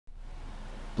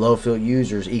Blofeld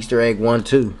users, Easter egg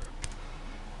 1-2.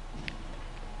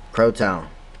 Crowtown.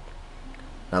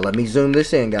 Now let me zoom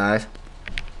this in, guys.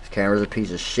 This camera's a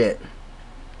piece of shit.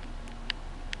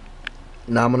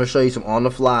 Now I'm going to show you some on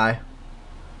the fly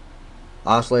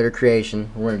oscillator creation.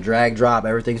 We're going to drag drop.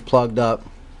 Everything's plugged up.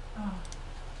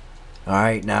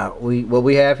 Alright, now what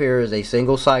we have here is a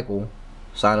single cycle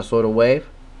sinusoidal wave.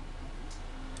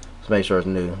 Let's make sure it's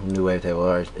new. New wavetable.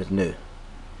 Alright, it's new.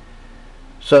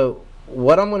 So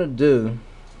what I'm going to do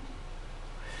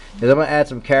is I'm going to add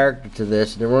some character to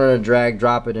this, and then we're going to drag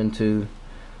drop it into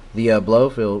the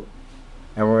Blofeld,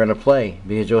 and we're going to play,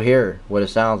 because you'll hear what it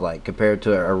sounds like compared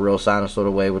to a real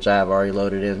sinusoidal wave, which I have already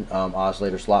loaded in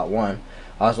oscillator slot 1.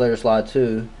 Oscillator slot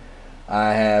 2,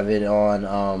 I have it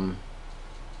on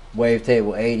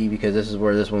wavetable 80, because this is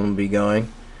where this one will be going.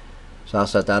 So I'll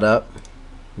set that up,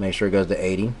 make sure it goes to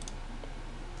 80.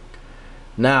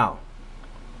 Now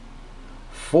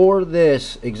for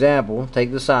this example,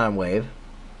 take the sine wave.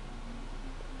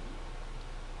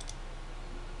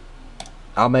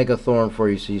 I'll make a thorn for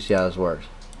you so you see how this works.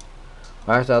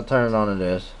 Alright, so I'll turn it on to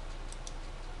this.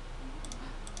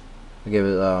 I'll give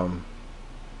it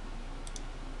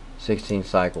 16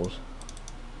 cycles.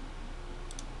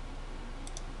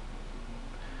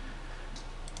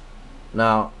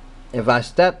 Now, if I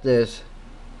step this,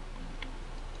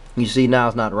 you see now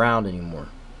it's not round anymore.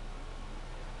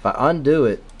 If I undo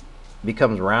it, it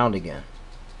becomes round again.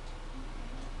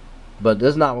 But this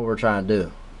is not what we're trying to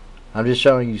do. I'm just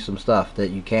showing you some stuff that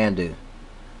you can do.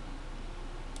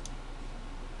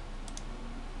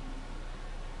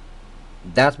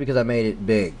 That's because I made it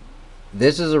big.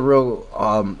 This is a real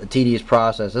tedious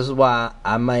process. This is why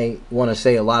I may want to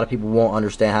say a lot of people won't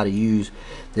understand how to use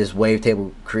this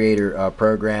wavetable creator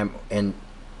program, and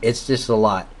it's just a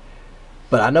lot.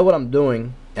 But I know what I'm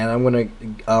doing, and I'm going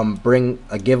to bring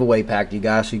a giveaway pack to you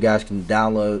guys so you guys can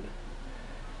download,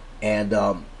 and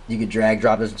you can drag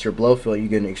drop this into your Blofeld. You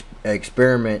can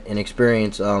experiment and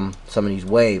experience some of these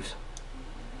waves.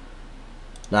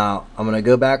 Now I'm going to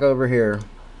go back over here.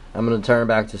 I'm going to turn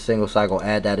back to single cycle,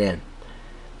 add that in.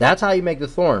 That's how you make the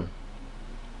thorn.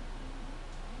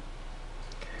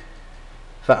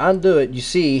 If I undo it, you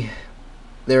see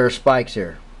there are spikes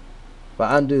here. If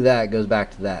I undo that, it goes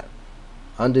back to that.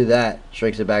 Undo that,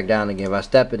 shrinks it back down again. If I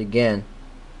step it again,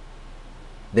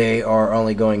 they are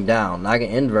only going down. Now I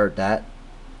can invert that.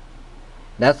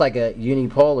 That's like a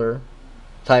unipolar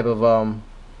type of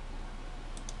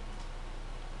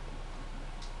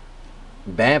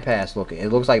bandpass looking. It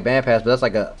looks like bandpass, but that's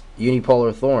like a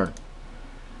unipolar thorn,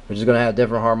 which is going to have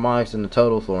different harmonics than the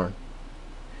total thorn.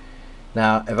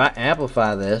 Now if I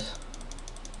amplify this,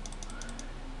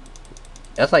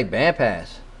 that's like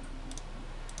bandpass.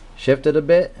 Shift it a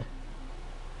bit,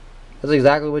 that's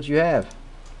exactly what you have.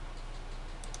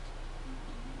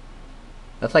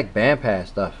 That's like bandpass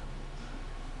stuff.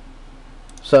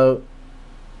 So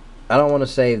I don't want to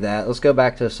save that. Let's go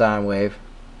back to the sine wave.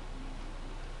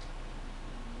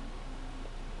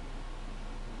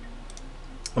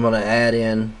 I'm going to add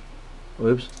in,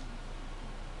 whoops,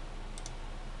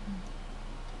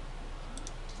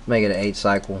 make it an 8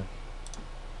 cycle,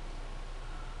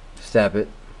 step it,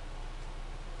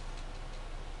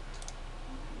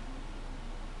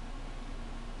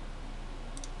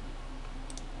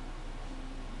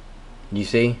 you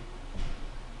see,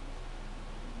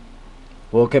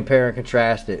 we'll compare and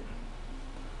contrast it.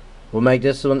 We'll make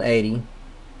this one 80,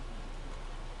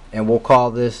 and we'll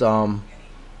call this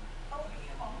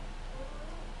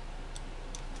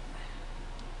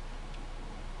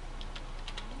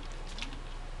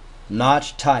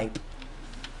notch type.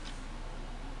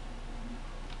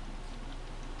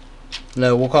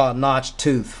 No, we'll call it notch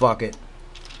tooth. Fuck it.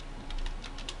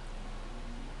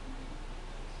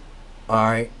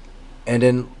 Alright. And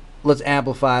then let's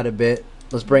amplify it a bit.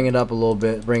 Let's bring it up a little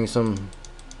bit. Bring something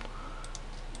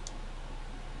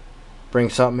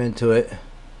into it.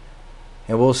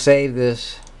 And we'll save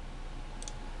this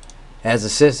as a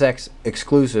SysX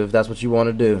exclusive. That's what you want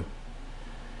to do.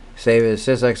 Save it as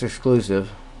SysX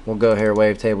exclusive. We'll go here,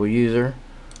 wavetable user.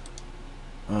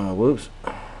 Whoops,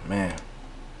 man.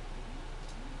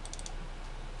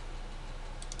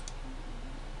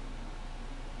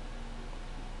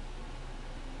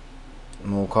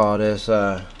 And we'll call this,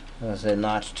 I said,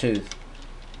 notch tooth.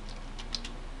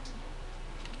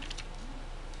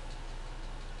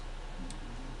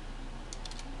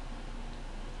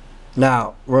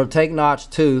 Now we'll take notch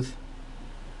tooth.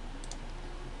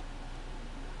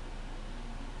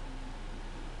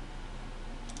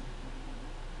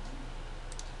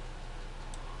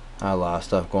 I have a lot of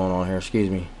stuff going on here,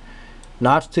 excuse me.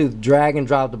 Notch tooth, drag and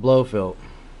drop the Blofeld.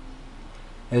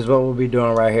 is what we'll be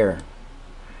doing right here.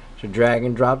 So drag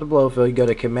and drop the Blofeld. You go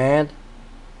to Command,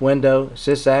 Window,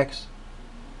 SysX,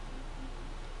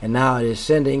 and now it is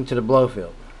sending to the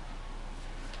Blofeld.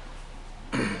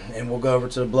 And we'll go over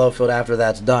to the Blofeld after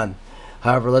that's done.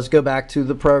 However, let's go back to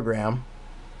the program.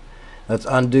 Let's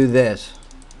undo this.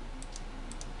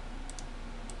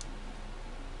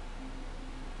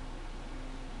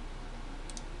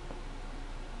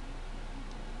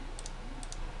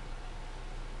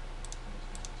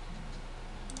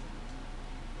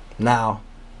 Now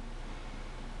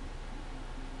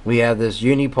we have this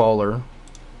unipolar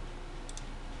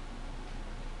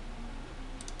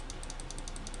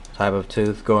type of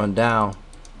tooth going down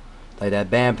like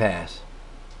that bandpass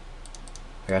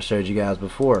like I showed you guys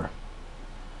before.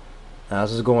 Now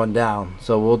this is going down,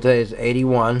 so we'll take this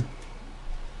 81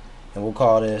 and we'll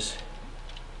call this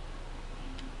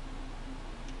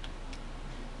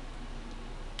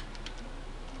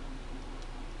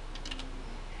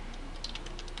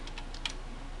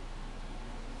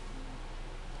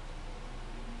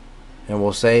and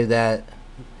we'll save that.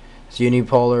 It's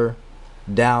unipolar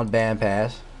down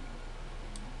bandpass.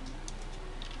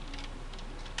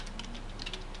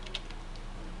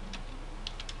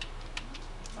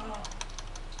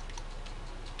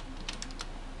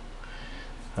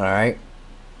 Alright,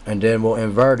 and then we'll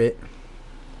invert it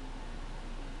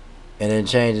and then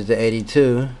change it to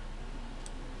 82 and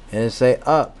then say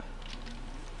up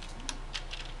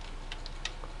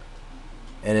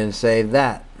and then save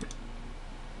that.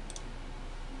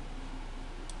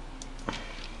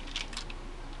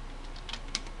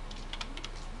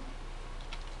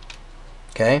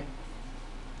 Okay,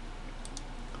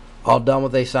 all done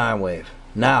with a sine wave.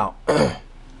 Now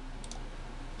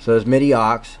so it's MIDI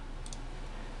aux,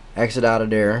 exit out of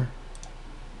there,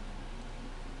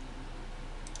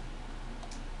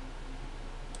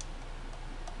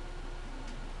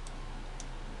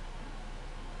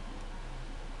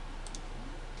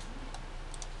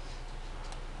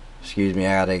 excuse me,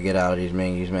 I gotta get out of these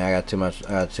menus, man. I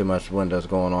got too much windows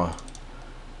going on.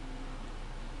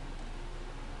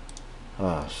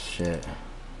 Oh shit.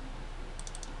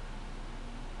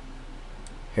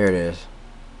 Here it is.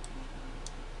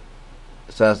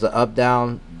 So that's the up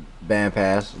down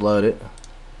bandpass loaded,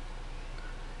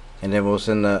 and then we'll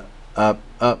send the up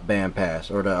bandpass,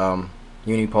 or the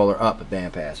unipolar up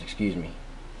bandpass, excuse me.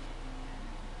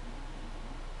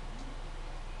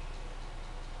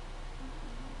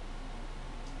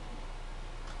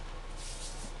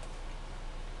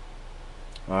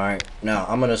 Alright, now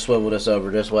I'm gonna swivel this over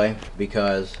this way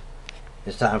because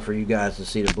it's time for you guys to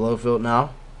see the Blofeld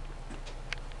now.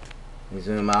 Let me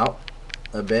zoom out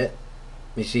a bit.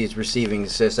 You see it's receiving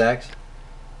SysX.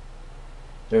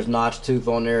 There's notch tooth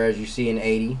on there as you see in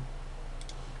 80.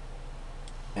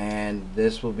 And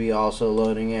this will be also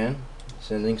loading in,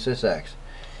 sending SysX.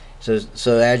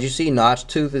 So as you see, notch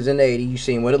tooth is in 80. You've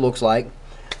seen what it looks like.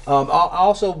 I'll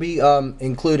also be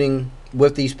including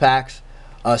with these packs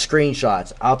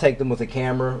screenshots. I'll take them with a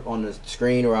camera on the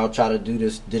screen, or I'll try to do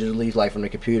this digitally, like from the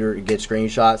computer, to get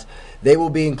screenshots. They will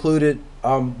be included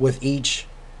with each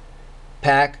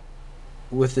pack,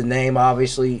 with the name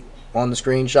obviously on the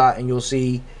screenshot, and you'll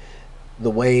see the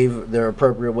wave, the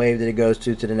appropriate wave that it goes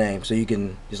to the name. So you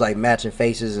can, it's like matching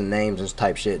faces and names and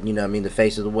type shit, you know what I mean, the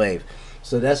face of the wave.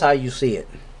 So that's how you see it.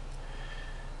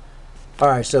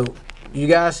 Alright, so you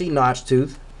guys see notch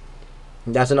tooth.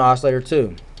 That's an oscillator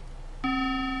too.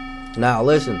 Now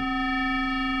listen.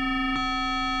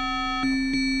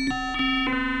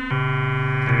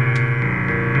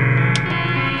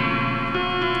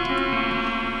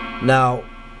 Now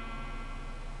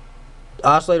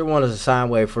oscillator 1 is a sine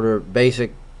wave for the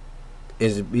basic,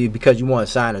 is because you want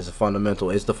sine as a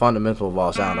fundamental. It's the fundamental of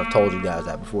all sound. I've told you guys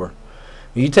that before.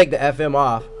 When you take the FM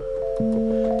off,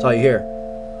 that's all you hear.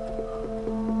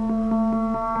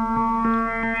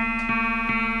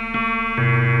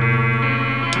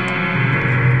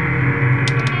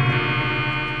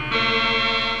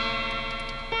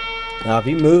 Now if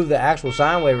you move the actual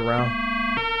sine wave around,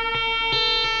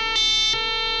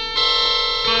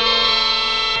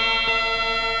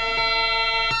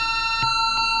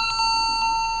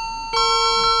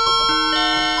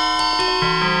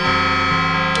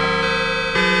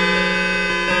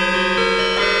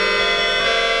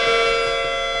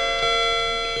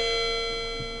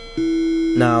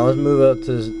 now let's move up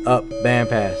to up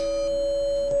bandpass.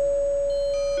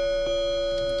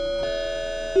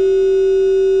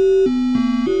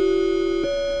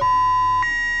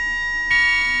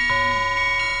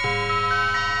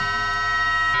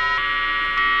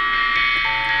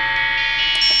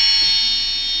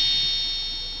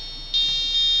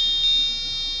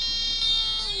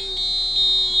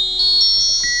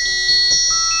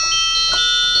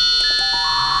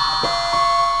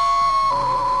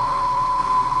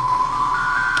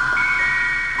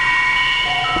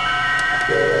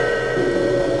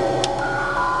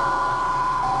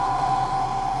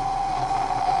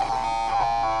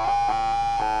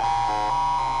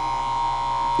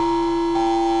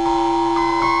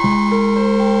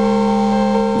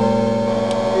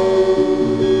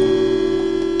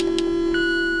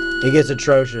 It gets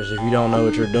atrocious if you don't know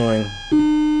what you're doing.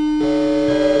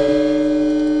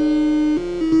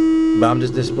 But I'm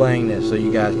just displaying this so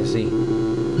you guys can see.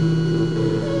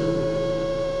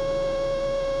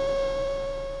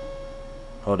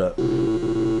 Hold up.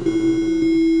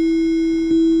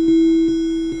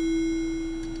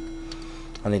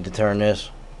 I need to turn this.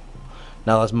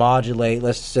 Now let's modulate.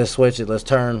 Let's just switch it. Let's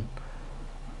turn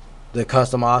the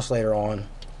custom oscillator on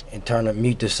and turn it,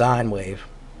 mute the sine wave,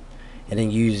 and then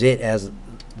use it as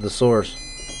the source.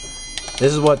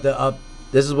 This is what the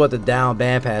down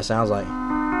bandpass sounds like.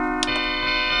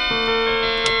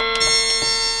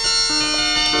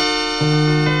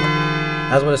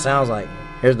 That's what it sounds like.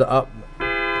 Here's the up.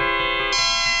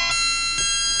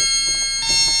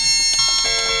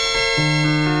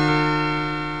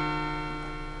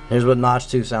 Here's what notch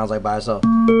 2 sounds like by itself.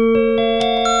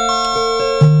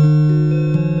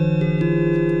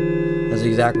 That's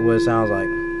exactly what it sounds like.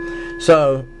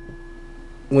 So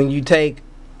when you take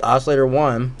oscillator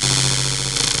 1,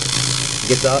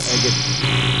 get the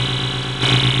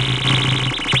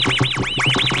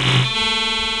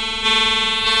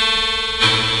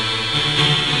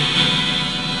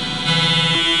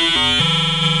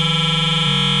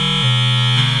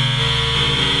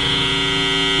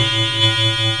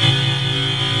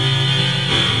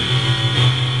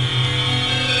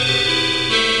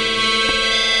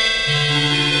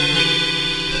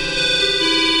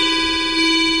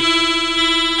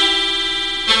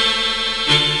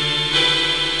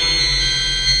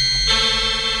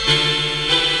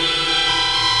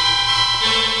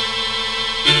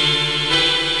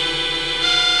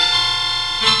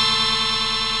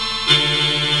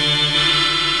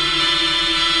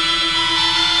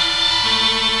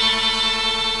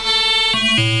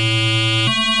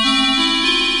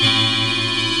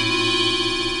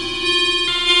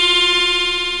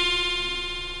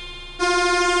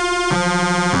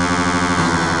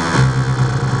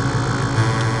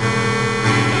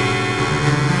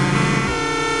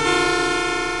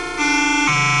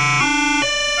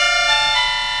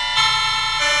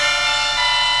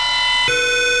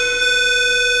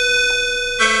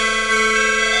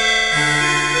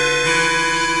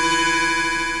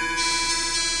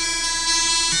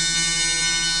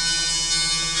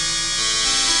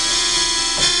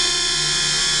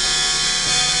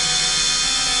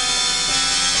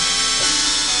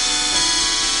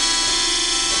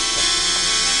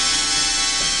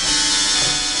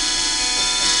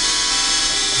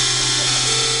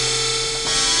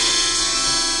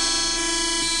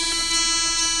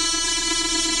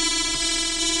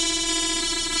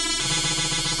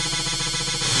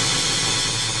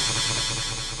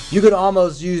you could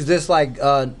almost use this like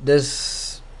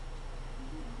this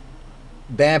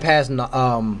bandpass,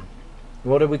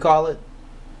 what do we call it?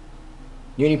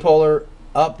 Unipolar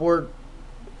upward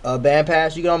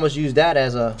bandpass. You can almost use that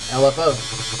as a LFO.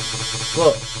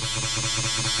 Look.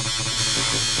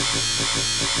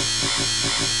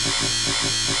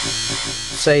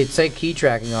 Say take key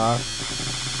tracking off.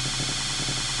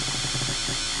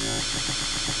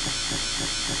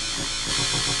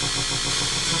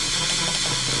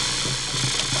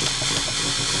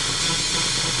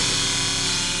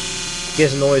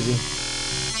 Gets noisy.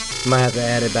 Might have to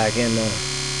add it back in though.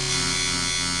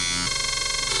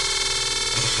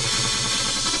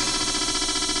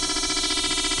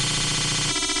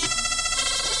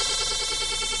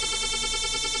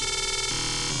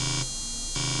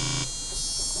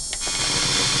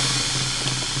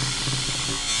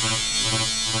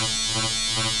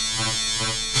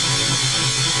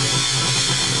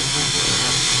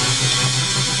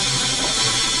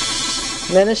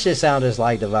 Man, this shit sounds just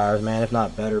like the Virus, man, if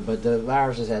not better. But the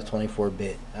Virus just has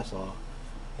 24-bit. That's all.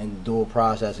 And dual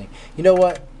processing. You know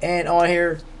what? And on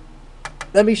here,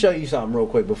 let me show you something real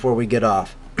quick before we get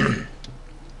off. I'm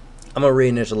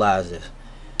going to reinitialize this.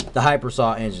 The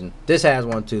Hypersaw engine. This has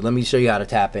one too. Let me show you how to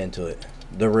tap into it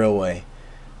the real way.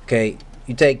 Okay,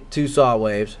 you take 2 saw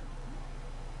waves.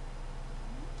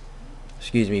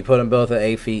 Excuse me. Put them both at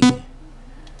 8 feet.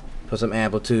 Put some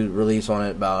amplitude release on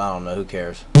it. About, I don't know, who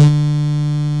cares.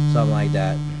 Something like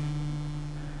that.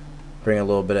 Bring a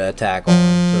little bit of attack on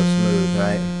it so it's smooth,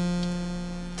 right?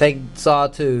 Take saw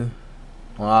 2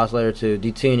 on oscillator 2,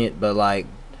 detune it, but like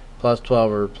plus 12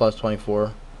 or plus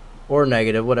 24 or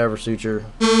negative, whatever suits your.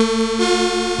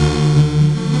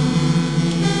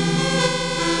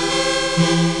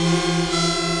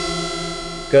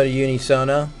 Go to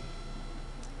Unisono.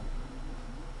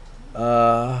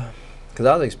 Cause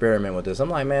I was experimenting with this. I'm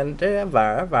like, man, that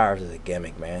virus is a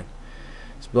gimmick, man.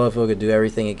 This Blofeld could do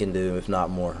everything it can do, if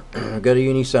not more. Go to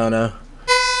Unisono.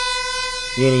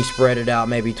 Uni, spread it out,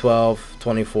 maybe 12,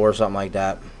 24, something like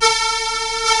that.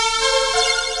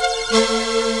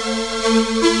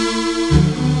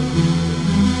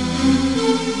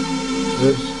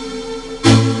 Oops.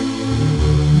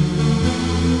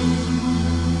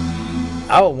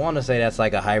 I would want to say that's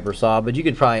like a hyper saw, but you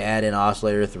could probably add in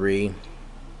oscillator 3.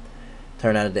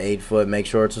 Turn that into 8-foot. Make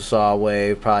sure it's a saw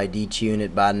wave. Probably detune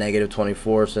it by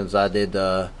 -24 since I did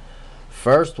the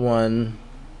first one.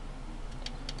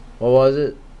 What was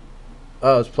it?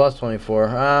 Oh, it's plus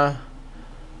 24.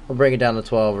 We'll bring it down to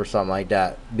 12 or something like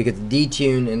that. Because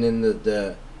detune and then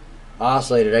the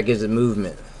oscillator, that gives it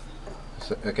movement.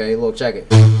 So, okay, look, check it.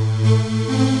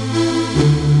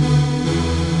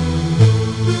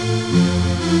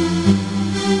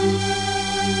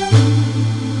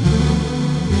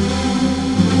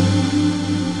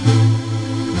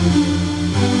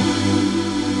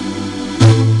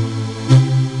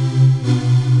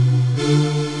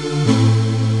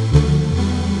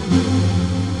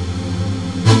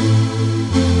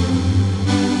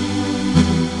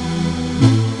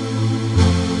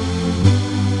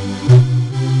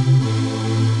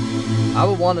 I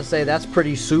would want to say that's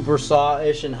pretty super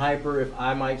saw-ish and hyper, if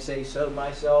I might say so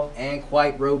myself, and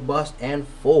quite robust and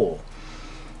full.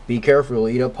 Be careful, you'll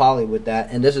eat up poly with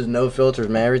that. And this is no filters,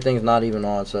 man. Everything's not even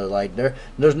on, so like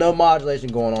there's no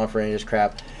modulation going on for any of this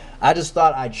crap. I just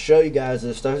thought I'd show you guys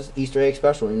this stuff. It's Easter egg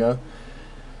special, you know.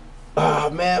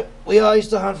 Man, we all used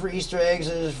to hunt for Easter eggs,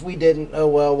 and if we didn't, oh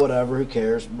well, whatever, who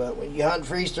cares. But when you hunt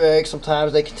for Easter eggs,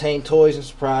 sometimes they contain toys and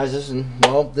surprises, and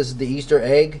well, this is the Easter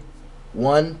egg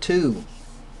 1, 2.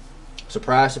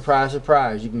 Surprise, surprise,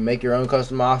 surprise. You can make your own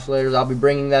custom oscillators. I'll be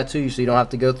bringing that to you so you don't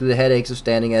have to go through the headaches of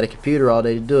standing at a computer all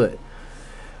day to do it.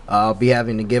 I'll be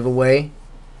having a giveaway.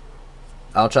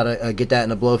 I'll try to get that in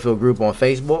the Blofeld group on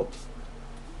Facebook.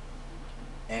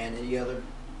 And any other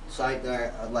site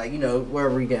that, like, you know,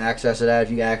 wherever you can access it at.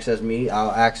 If you can access me,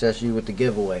 I'll access you with the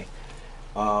giveaway.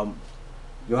 You'll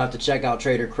have to check out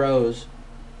Trader Crow's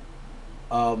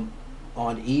on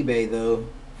eBay, though,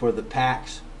 for the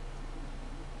packs.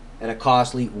 At a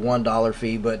costly $1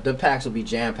 fee, but the packs will be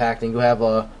jam-packed and you'll have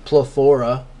a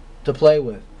plethora to play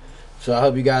with. So I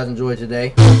hope you guys enjoyed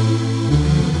today.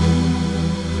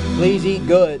 Please eat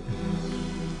good.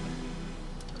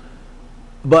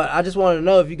 But I just wanted to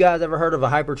know if you guys ever heard of a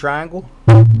hyper triangle.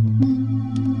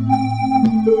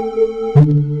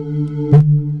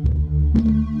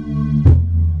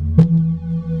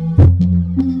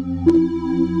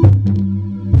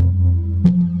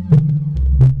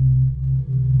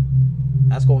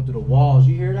 That's going through the walls.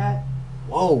 You hear that?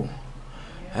 Whoa.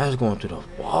 That's going through the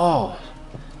walls.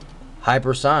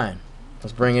 Hyper sine.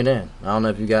 Let's bring it in. I don't know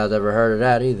if you guys ever heard of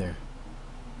that either.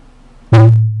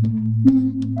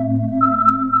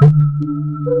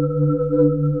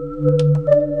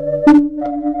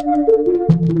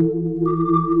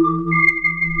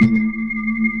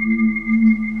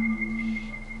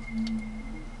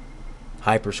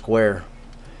 Hyper square.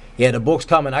 Yeah, the book's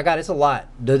coming. It's a lot.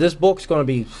 This book's going to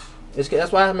be...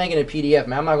 that's why I'm making a PDF,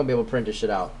 man. I'm not gonna be able to print this shit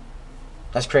out.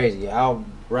 That's crazy. I'll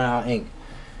run out of ink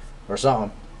or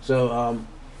something. So,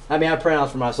 I mean, I print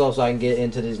outs for myself so I can get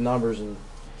into these numbers and,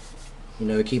 you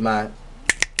know, keep my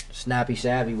snappy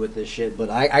savvy with this shit. But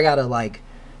I gotta, like,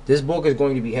 this book is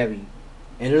going to be heavy,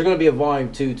 and there's gonna be a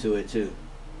volume 2 to it too. You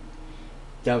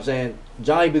know what I'm saying?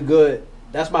 Johnny Be Good.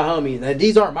 That's my homie. Now,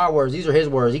 these aren't my words. These are his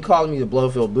words. He calls me the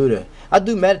Blofeld Buddha. I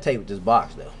do meditate with this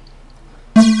box though.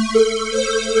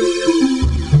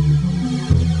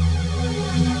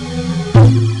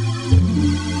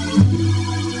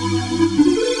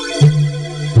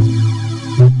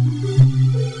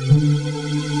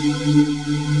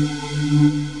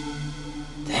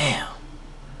 Damn,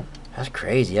 that's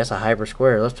crazy. That's a hyper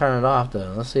square. Let's turn it off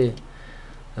though. Let's see.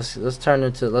 Let's turn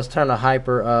a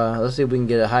hyper. Let's see if we can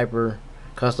get a hyper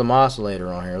custom oscillator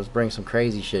on here. Let's bring some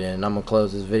crazy shit in. And I'm gonna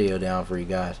close this video down for you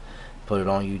guys. Put it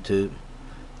on YouTube.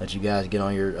 Let you guys get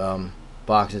on your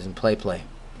boxes and play.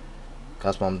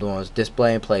 That's what I'm doing. It's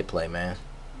display and play, man.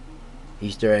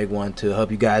 Easter egg 1, 2.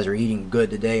 Hope you guys are eating good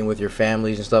today and with your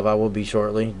families and stuff. I will be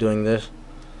shortly doing this.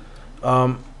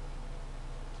 I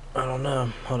don't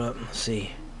know. Hold up. Let's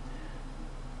see.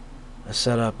 Let's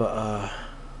set up a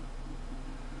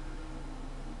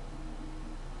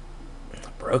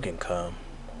broken comb.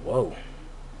 Whoa.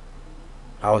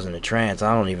 I was in a trance.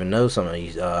 I don't even know some of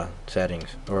these settings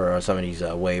or some of these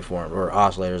waveforms or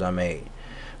oscillators I made.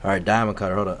 Alright, diamond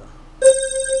cutter, hold up.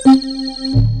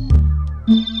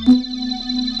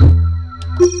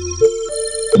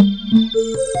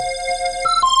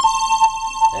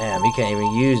 Damn, you can't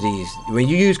even use these. When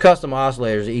you use custom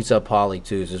oscillators, it eats up poly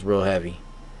too, so it's real heavy.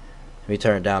 Let me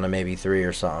turn it down to maybe 3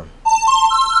 or something.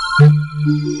 That's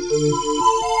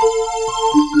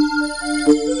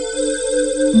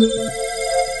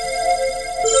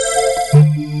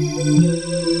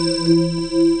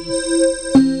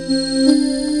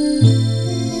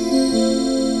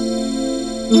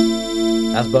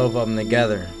both of them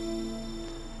together.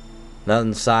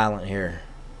 Nothing silent here.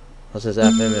 Let's just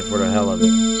FM it for the hell of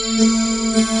it.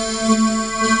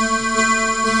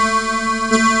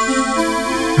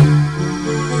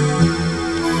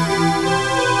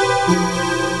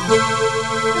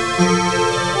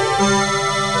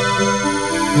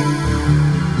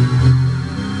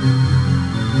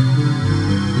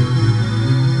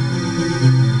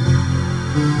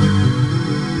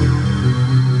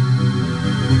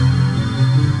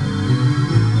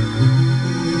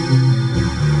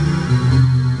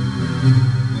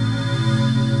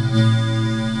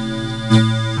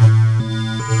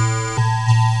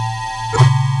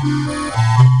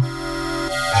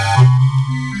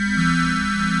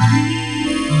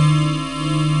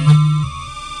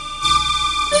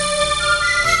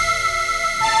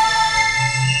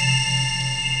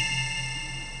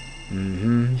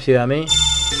 See what I mean?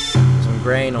 Some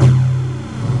grain on it.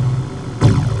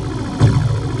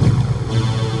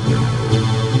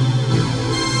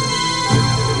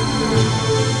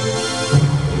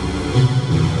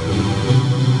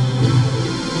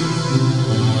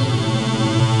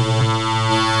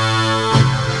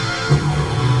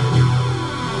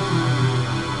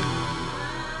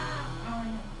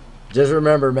 Just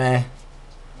remember, man,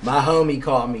 my homie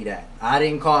called me that. I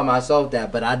didn't call myself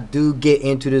that, but I do get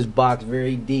into this box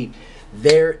very deep.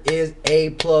 There is a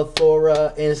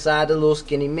plethora inside the little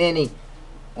skinny mini.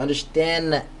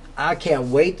 Understand that. I can't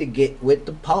wait to get with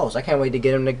the Pulse. I can't wait to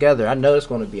get them together. I know it's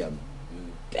going to be a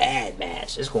bad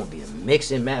match. It's going to be a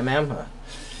mixing match, man.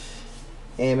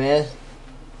 Hey, man.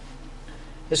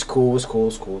 It's cool. It's cool.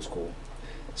 It's cool. It's cool.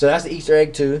 So that's the Easter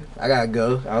egg 2. I got to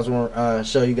go. I was going to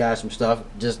show you guys some stuff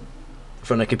just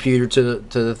from the computer to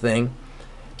the thing.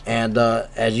 And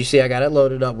as you see, I got it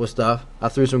loaded up with stuff. I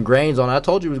threw some grains on it. I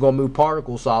told you it was going to move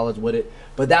particle solids with it,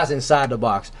 but that's inside the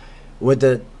box. With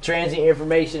the transient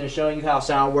information and showing you how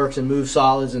sound works and moves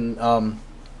solids and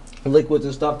liquids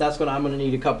and stuff, I'm gonna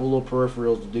need a couple little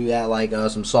peripherals to do that, like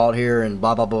some salt here and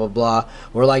blah blah blah blah blah,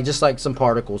 or like just like some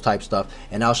particles type stuff.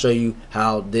 And I'll show you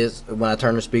how this, when I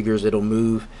turn the speakers, it'll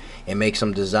move and make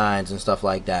some designs and stuff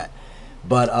like that.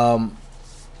 But on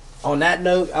that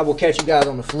note, I will catch you guys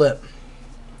on the flip.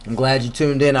 I'm glad you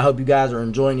tuned in. I hope you guys are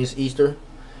enjoying this Easter,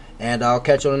 and I'll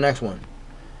catch you on the next one.